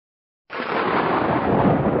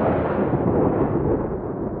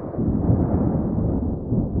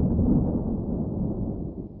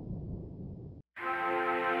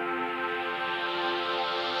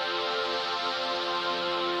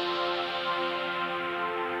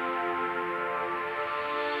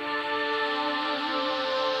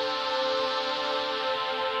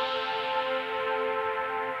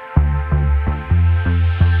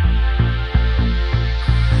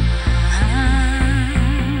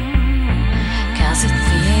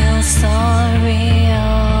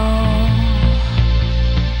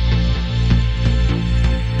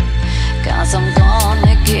I'm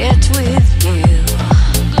gonna get with you.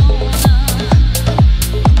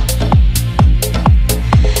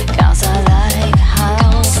 Cause I like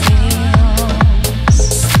how it feels.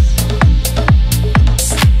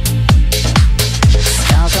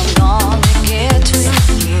 Cause I'm gonna get with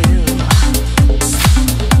you.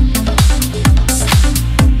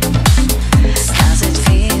 Cause it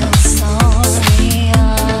feels so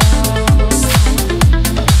real.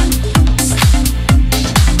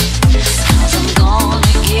 Cause I'm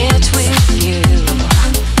gonna get with you.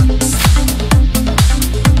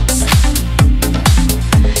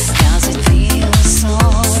 Cause it feels so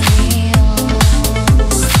real.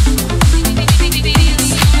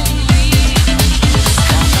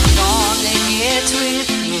 Cause I'm gonna get with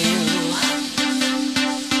you.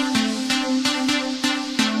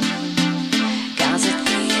 Cause it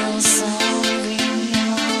feels so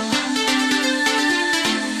real.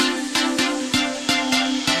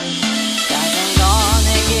 Cause I'm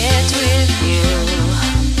gonna get with you.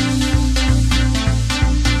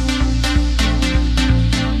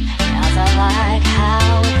 Cause I like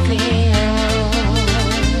how it feels.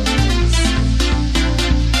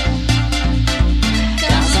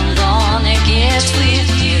 Cause I'm gonna get with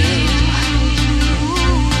you.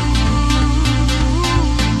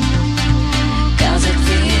 Cause it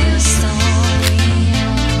feels so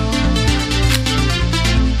real.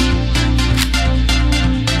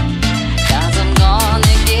 Cause I'm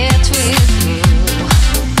gonna get with you.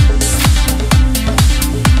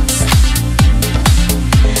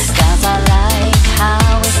 Cause I like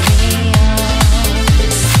how it feels.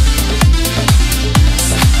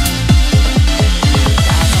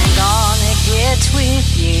 Cause I'm gonna get with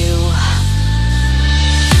you.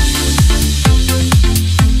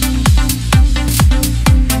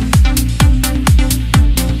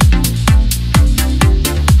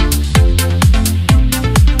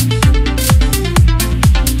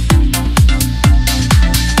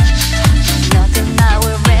 Nothing I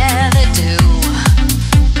would rather do.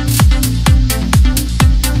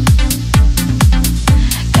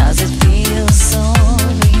 Cause it feels so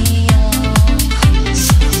real.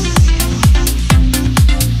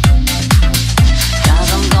 Cause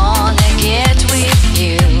I'm gonna get with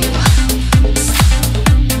you.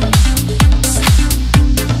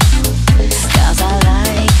 Cause I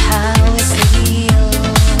like how it feels.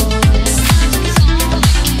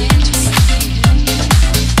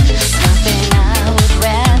 Nothing I would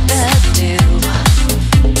rather do.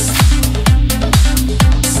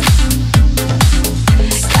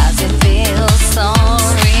 Cause it feels so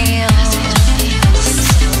real.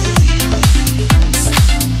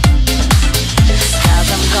 Cause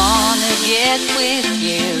I'm gonna get with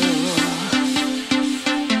you.